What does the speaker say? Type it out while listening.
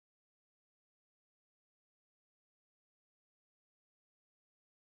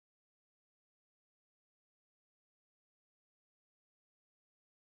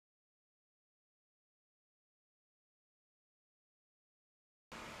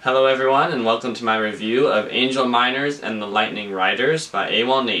Hello everyone, and welcome to my review of Angel Miners and the Lightning Riders by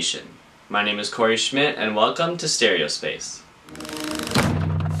AWOLNATION. My name is Corey Schmidt, and welcome to Stereospace.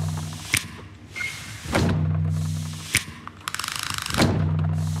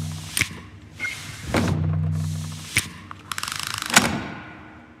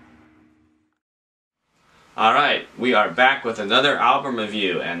 Alright, we are back with another album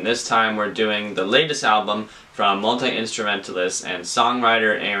review, and this time we're doing the latest album from multi-instrumentalist and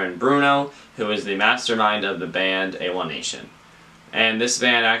songwriter Aaron Bruno, who is the mastermind of the band AWOLNATION. And this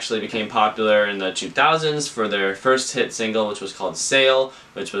band actually became popular in the 2000s for their first hit single, which was called Sail,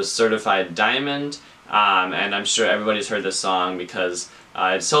 which was certified diamond, and I'm sure everybody's heard this song because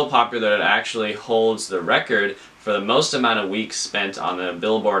it's so popular that it actually holds the record for the most amount of weeks spent on the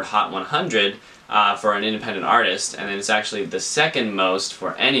Billboard Hot 100 for an independent artist, and it's actually the second most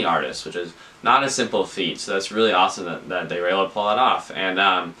for any artist, which is not a simple feat. So that's really awesome that they were able to pull it off.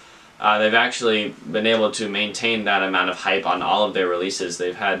 And they've actually been able to maintain that amount of hype on all of their releases.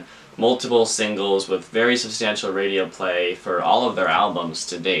 They've had multiple singles with very substantial radio play for all of their albums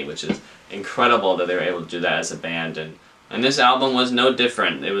to date, which is incredible that they were able to do that as a band. And this album was no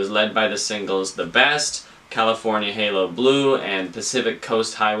different. It was led by the singles The Best, California Halo Blue, and Pacific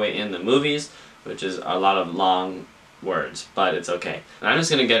Coast Highway in the Movies, which is a lot of long words, but it's okay. And I'm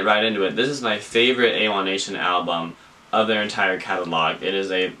just going to get right into it. This is my favorite AWOLNATION album of their entire catalog. It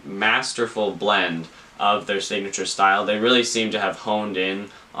is a masterful blend of their signature style. They really seem to have honed in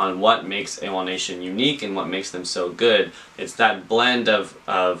on what makes AWOLNATION unique and what makes them so good. It's that blend of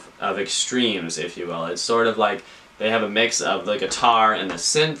extremes, if you will. It's sort of like they have a mix of the guitar and the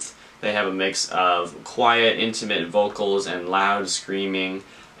synth. They have a mix of quiet, intimate vocals and loud screaming,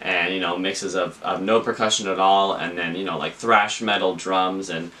 and mixes of no percussion at all, and then like thrash metal drums,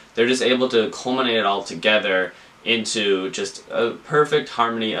 and they're just able to culminate it all together into just a perfect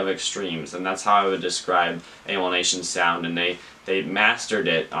harmony of extremes. And that's how I would describe AWOLNATION's sound, and they mastered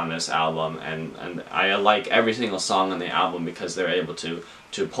it on this album, and I like every single song on the album because they're able to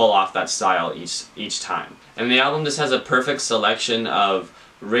pull off that style each time. And the album just has a perfect selection of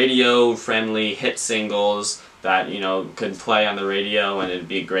radio-friendly hit singles that could play on the radio and it'd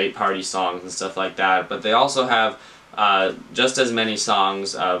be great party songs and stuff like that. But they also have just as many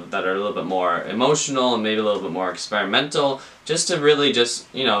songs that are a little bit more emotional and maybe a little bit more experimental, just to really just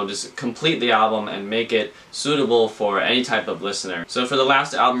complete the album and make it suitable for any type of listener. So for the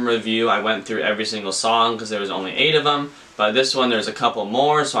last album review, I went through every single song because there was only 8 of them. But this one, there's a couple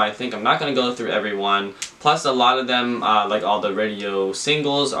more, so I think I'm not going to go through every one. Plus, a lot of them, like all the radio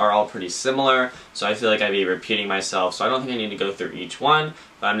singles, are all pretty similar, so I feel like I'd be repeating myself, so I don't think I need to go through each one,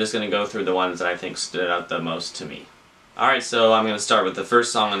 but I'm just going to go through the ones that I think stood out the most to me. Alright, so I'm going to start with the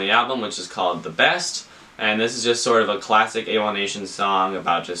first song on the album, which is called The Best, and this is just sort of a classic AWOLNATION song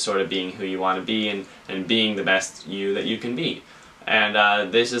about just sort of being who you want to be and being the best you that you can be.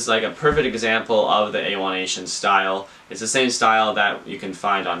 And this is like a perfect example of the AWOLNATION style. It's the same style that you can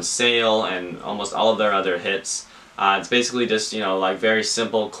find on Sail and almost all of their other hits. It's basically just, like very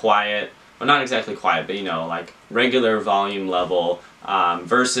simple, quiet, well not exactly quiet, but like regular volume level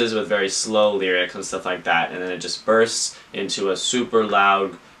verses with very slow lyrics and stuff like that, and then it just bursts into a super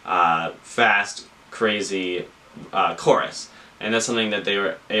loud, fast, crazy chorus. And that's something that they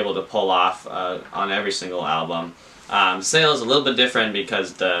were able to pull off on every single album. Sail is a little bit different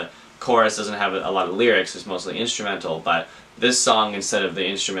because the chorus doesn't have a lot of lyrics, it's mostly instrumental, but this song, instead of the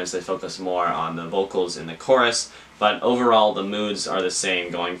instruments, they focus more on the vocals in the chorus, but overall the moods are the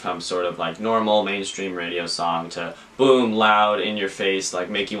same, going from sort of like normal mainstream radio song to boom, loud, in your face, like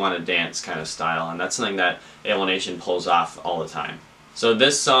make you want to dance kind of style, and that's something that AWOLNATION pulls off all the time. So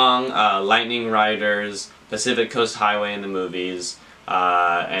this song, Lightning Riders, Pacific Coast Highway in the Movies,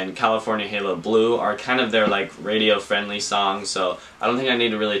 and California Halo Blue are kind of their like radio-friendly songs, so I don't think I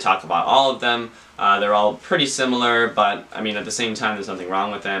need to really talk about all of them. They're all pretty similar, but I mean at the same time there's nothing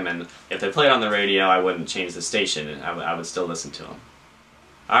wrong with them, and if they played on the radio I wouldn't change the station, I would still listen to them.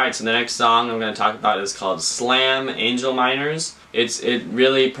 Alright, so the next song I'm going to talk about is called Slam, Angel Miners. It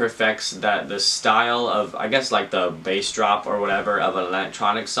really perfects the style of, I guess, like the bass drop or whatever of an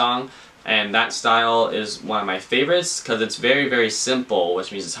electronic song. And that style is one of my favorites because it's very, very simple,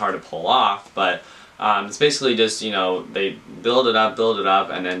 which means it's hard to pull off, but it's basically just, they build it up,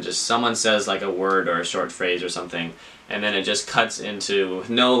 and then just someone says like a word or a short phrase or something, and then it just cuts into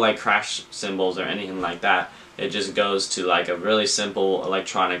no like crash cymbals or anything like that. It just goes to like a really simple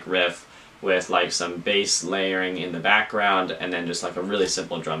electronic riff with like some bass layering in the background, and then just like a really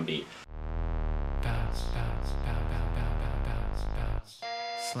simple drum beat. Bounce, bounce, bounce, bounce, bounce, bounce,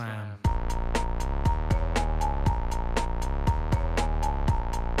 bounce. Slam.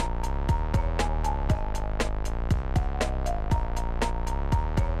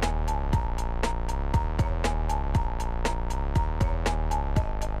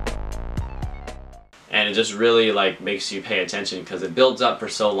 it just really like makes you pay attention because it builds up for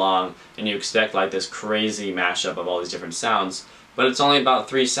so long and you expect like this crazy mashup of all these different sounds, but it's only about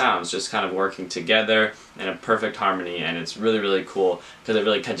 3 sounds just kind of working together in a perfect harmony, and it's really, really cool because it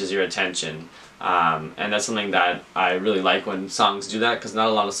really catches your attention. And that's something that I really like when songs do that, because not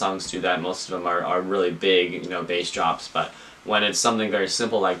a lot of songs do that. Most of them are really big, you know, bass drops, but when it's something very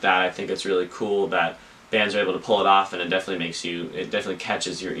simple like that, I think it's really cool that bands are able to pull it off, and it definitely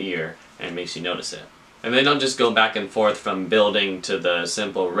catches your ear and makes you notice it. And they don't just go back and forth from building to the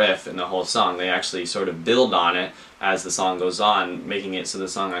simple riff in the whole song. They actually sort of build on it as the song goes on, making it so the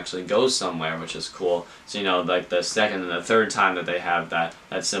song actually goes somewhere, which is cool. So, you know, like the second and the third time that they have that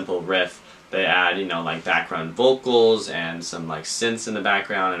simple riff, they add, you know, like background vocals and some like synths in the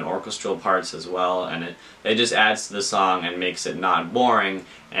background and orchestral parts as well, and it just adds to the song and makes it not boring,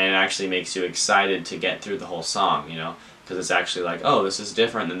 and it actually makes you excited to get through the whole song, you know, because it's actually like, oh, this is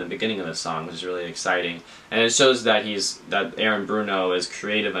different than the beginning of the song, which is really exciting. And it shows that Aaron Bruno is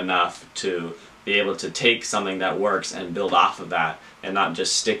creative enough to be able to take something that works and build off of that, and not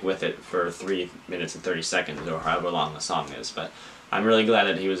just stick with it for 3 minutes and 30 seconds or however long the song is. But I'm really glad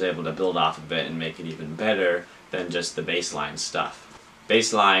that he was able to build off of it and make it even better than just the bass line stuff.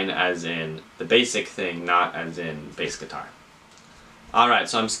 Bass line as in the basic thing, not as in bass guitar. Alright,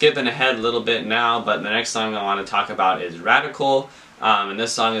 so I'm skipping ahead a little bit now, but the next song I want to talk about is Radical. And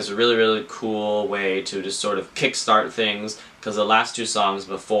this song is a really, really cool way to just sort of kickstart things, because the last 2 songs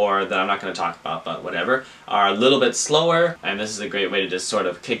before, that I'm not going to talk about, but whatever, are a little bit slower, and this is a great way to just sort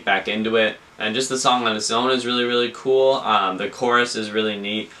of kick back into it. And just the song on its own is really, really cool. The chorus is really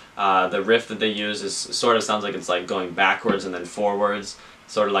neat. The riff that they use sort of sounds like it's like going backwards and then forwards,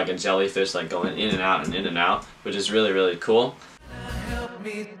 sort of like a jellyfish, like going in and out and in and out, which is really, really cool.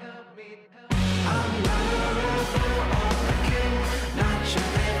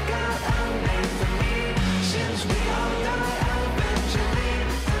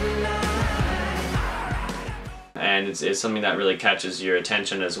 And it's something that really catches your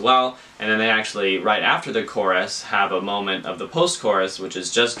attention as well. And then they actually, right after the chorus, have a moment of the post-chorus, which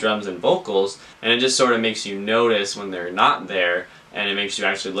is just drums and vocals, and it just sort of makes you notice when they're not there, and it makes you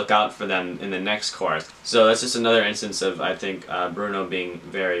actually look out for them in the next chorus. So that's just another instance of, I think, Bruno being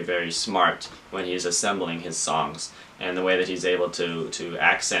very, very smart when he's assembling his songs, and the way that he's able to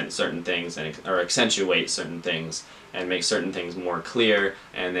accent certain things or accentuate certain things and make certain things more clear,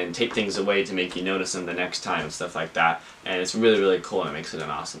 and then take things away to make you notice them the next time and stuff like that. And it's really, really cool, and it makes it an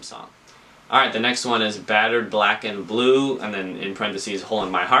awesome song. Alright, the next one is Battered Black and Blue, and then in parentheses, Hole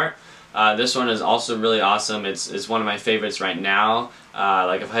in My Heart. This one is also really awesome. It's one of my favorites right now.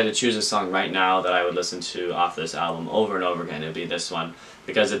 Like if I had to choose a song right now that I would listen to off this album over and over again, it would be this one,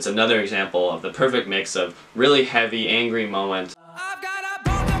 because it's another example of the perfect mix of really heavy, angry moments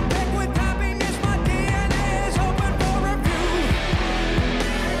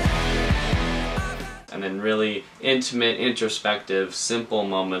and then really intimate, introspective, simple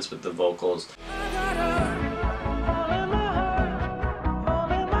moments with the vocals.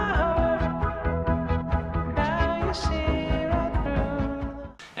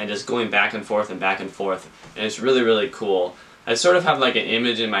 And just going back and forth and back and forth, and it's really, really cool. I sort of have like an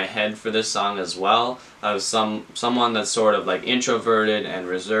image in my head for this song as well, of someone that's sort of like introverted and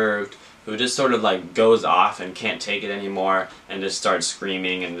reserved, who just sort of like goes off and can't take it anymore and just starts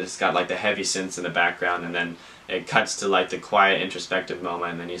screaming, and just got like the heavy synths in the background, and then it cuts to like the quiet introspective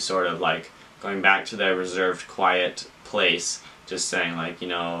moment, and then he's sort of like going back to their reserved quiet place, just saying like, you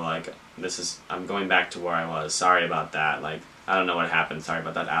know, like, I'm going back to where I was, sorry about that, like, I don't know what happened, sorry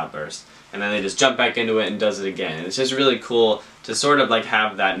about that outburst. And then they just jump back into it and does it again. And it's just really cool to sort of like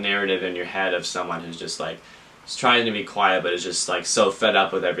have that narrative in your head of someone who's just like, is trying to be quiet, but is just like so fed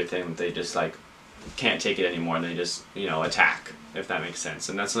up with everything that they just like can't take it anymore, and they just, you know, attack, if that makes sense.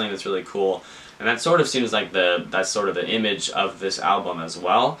 And that's something that's really cool. And that sort of seems like that's sort of the image of this album as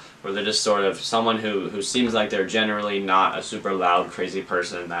well, where they're just sort of someone who seems like they're generally not a super loud, crazy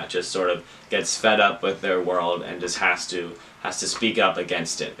person that just sort of gets fed up with their world and just has to speak up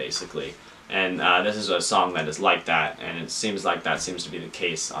against it, basically. And this is a song that is like that, and it seems like that seems to be the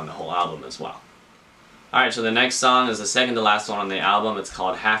case on the whole album as well. Alright, so the next song is the second to last one on the album. It's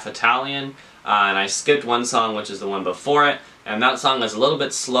called Half Italian, and I skipped one song, which is the one before it, and that song is a little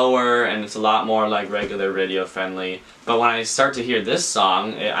bit slower, and it's a lot more like regular radio friendly. But when I start to hear this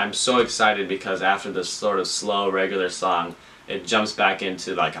song, I'm so excited, because after this sort of slow regular song, it jumps back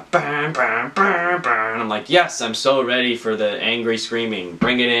into like a bam, bam, bam, bam, and I'm like, yes, I'm so ready for the angry screaming,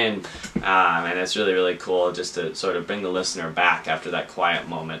 bring it in. And it's really, really cool just to sort of bring the listener back after that quiet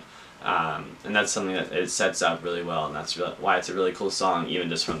moment. And that's something that it sets up really well, and that's why it's a really cool song, even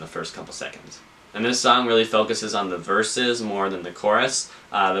just from the first couple seconds. And this song really focuses on the verses more than the chorus.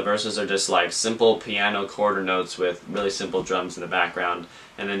 The verses are just like simple piano quarter notes with really simple drums in the background,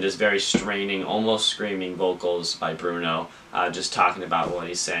 and then just very straining, almost screaming vocals by Bruno, just talking about what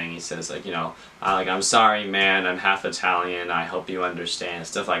he's saying. He says like, you know, like, I'm sorry man, I'm half Italian, I hope you understand,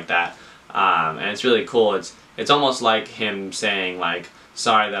 stuff like that. And it's really cool. It's almost like him saying like,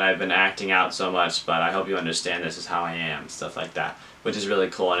 sorry that I've been acting out so much, but I hope you understand this is how I am, stuff like that, which is really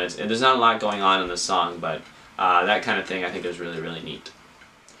cool. And there's not a lot going on in the song, but that kind of thing I think is really, really neat.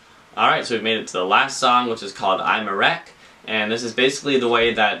 Alright, so we've made it to the last song, which is called I'm a Wreck, and this is basically the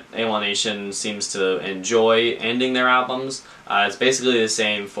way that AWOLNATION seems to enjoy ending their albums. It's basically the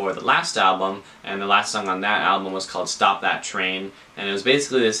same for the last album, and the last song on that album was called Stop That Train, and it was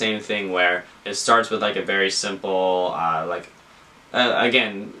basically the same thing where it starts with like a very simple,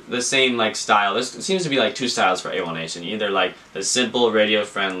 again, the same like style. There seems to be like two styles for AWOLNATION, either like the simple,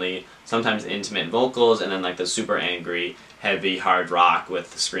 radio-friendly, sometimes intimate vocals, and then like the super angry, heavy, hard rock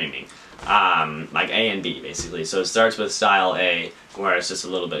with the screaming. Like A and B, basically. So it starts with style A, where it's just a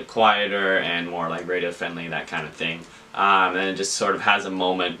little bit quieter and more like radio-friendly, that kind of thing. And it just sort of has a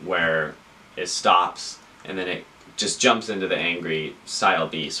moment where it stops, and then it just jumps into the angry style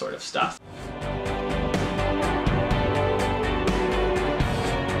B sort of stuff.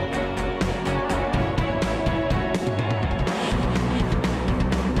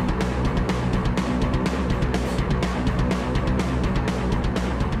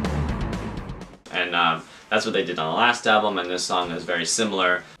 And that's what they did on the last album, and this song is very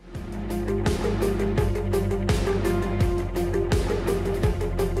similar.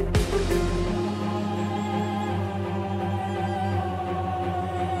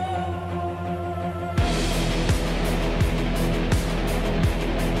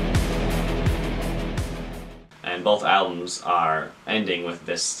 And both albums are ending with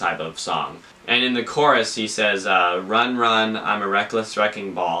this type of song. And in the chorus he says, run, run, I'm a reckless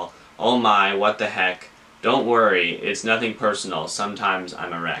wrecking ball. Oh my, what the heck. Don't worry, it's nothing personal. Sometimes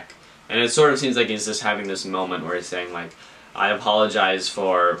I'm a wreck. And it sort of seems like he's just having this moment where he's saying like, I apologize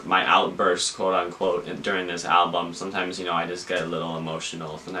for my outbursts, quote unquote, during this album. Sometimes, you know, I just get a little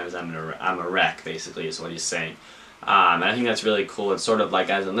emotional. Sometimes I'm a wreck, basically, is what he's saying. And I think that's really cool. It's sort of like,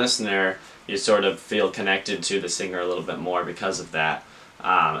 as a listener, you sort of feel connected to the singer a little bit more because of that.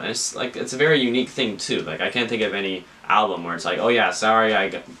 And it's like, it's a very unique thing too. Like, I can't think of any album where it's like, oh yeah, sorry I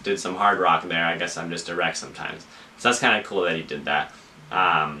did some hard rock there, I guess I'm just a wreck sometimes. So that's kind of cool that he did that.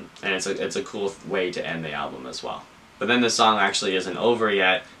 And it's a cool way to end the album as well. But then the song actually isn't over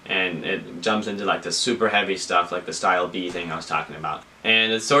yet, and it jumps into like the super heavy stuff, like the style B thing I was talking about.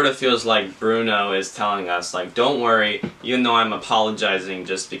 And it sort of feels like Bruno is telling us, like, don't worry, even though I'm apologizing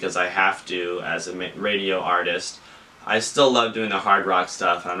just because I have to as a radio artist, I still love doing the hard rock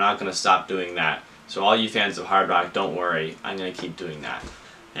stuff, and I'm not going to stop doing that. So all you fans of hard rock, don't worry, I'm going to keep doing that.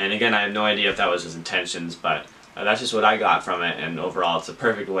 And again, I have no idea if that was his intentions, but that's just what I got from it, and overall it's a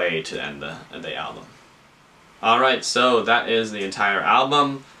perfect way to end the album. Alright, so that is the entire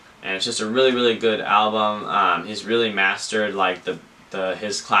album, and it's just a really, really good album. He's really mastered like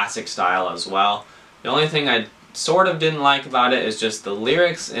his classic style as well. The only thing I sort of didn't like about it is just the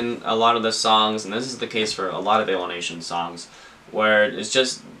lyrics in a lot of the songs, and this is the case for a lot of AWOLNATION songs, where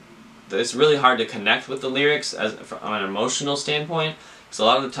it's really hard to connect with the lyrics from an emotional standpoint, because a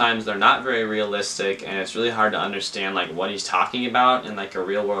lot of the times they're not very realistic, and it's really hard to understand like what he's talking about in like a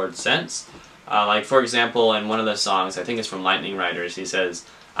real world sense. Like for example, in one of the songs, I think it's from Lightning Riders, he says,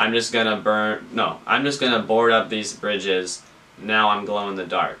 I'm just gonna board up these bridges, now I'm glow in the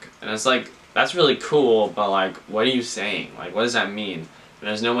dark. And it's like, that's really cool, but like, what are you saying? Like, what does that mean? And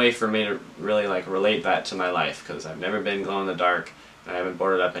there's no way for me to really like relate that to my life, because I've never been glow in the dark, and I haven't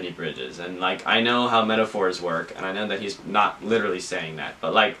boarded up any bridges. And like, I know how metaphors work, and I know that he's not literally saying that,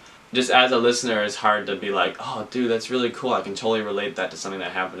 but like, just as a listener, it's hard to be like, oh dude, that's really cool, I can totally relate that to something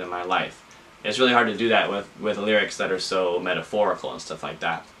that happened in my life. It's really hard to do that with lyrics that are so metaphorical and stuff like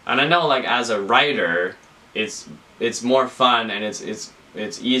that. And I know, like, as a writer, it's more fun, and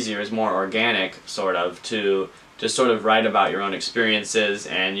it's easier, it's more organic, sort of, to just sort of write about your own experiences,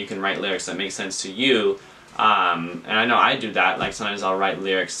 and you can write lyrics that make sense to you. And I know I do that. Like, sometimes I'll write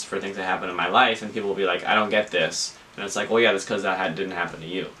lyrics for things that happen in my life, and people will be like, I don't get this. And it's like, well, yeah, that's because that didn't happen to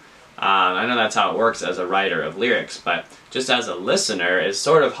you. I know that's how it works as a writer of lyrics, but just as a listener, it's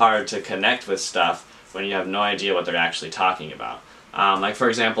sort of hard to connect with stuff when you have no idea what they're actually talking about. Like for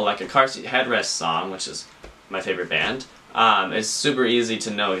example, like a Car Seat Headrest song, which is my favorite band, it's super easy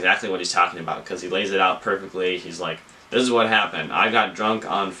to know exactly what he's talking about, because he lays it out perfectly. He's like, this is what happened. I got drunk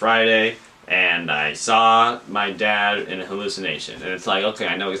on Friday, and I saw my dad in a hallucination. And it's like, okay,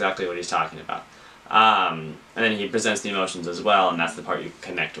 I know exactly what he's talking about. And then he presents the emotions as well, and that's the part you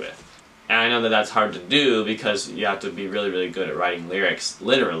connect with. And I know that that's hard to do because you have to be really, really good at writing lyrics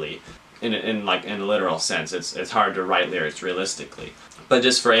literally, in a literal sense. It's hard to write lyrics realistically. But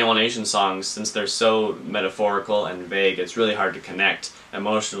just for AWOLNATION songs, since they're so metaphorical and vague, it's really hard to connect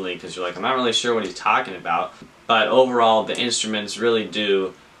emotionally because you're like, I'm not really sure what he's talking about. But overall, the instruments really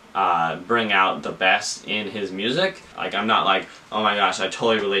do bring out the best in his music. Like, I'm not like, oh my gosh, I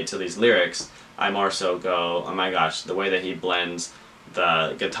totally relate to these lyrics. I more so go, oh my gosh, the way that he blends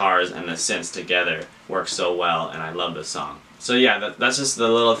the guitars and the synths together works so well, and I love this song. So yeah, that's just the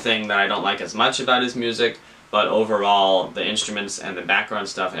little thing that I don't like as much about his music, but overall, the instruments and the background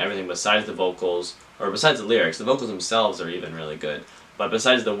stuff and everything besides the vocals, or besides the lyrics, the vocals themselves are even really good, but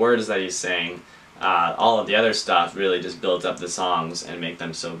besides the words that he's saying, all of the other stuff really just builds up the songs and make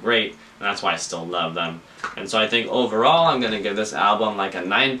them so great, and that's why I still love them. And so I think overall I'm going to give this album like a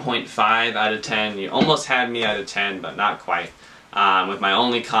 9.5 out of 10. You almost had me at a 10, but not quite. With my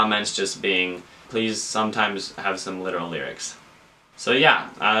only comments just being, please sometimes have some literal lyrics. So yeah,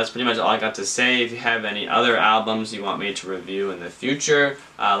 that's pretty much all I got to say. If you have any other albums you want me to review in the future,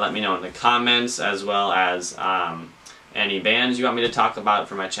 let me know in the comments, as well as any bands you want me to talk about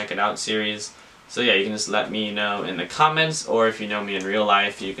for my Check It Out series. So yeah, you can just let me know in the comments, or if you know me in real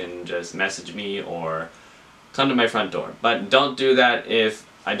life, you can just message me or come to my front door. But don't do that if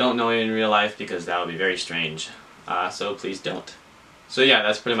I don't know you in real life, because that would be very strange. So please don't. So yeah,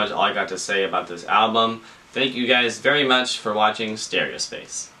 that's pretty much all I got to say about this album. Thank you guys very much for watching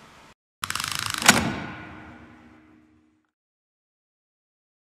Stereospace.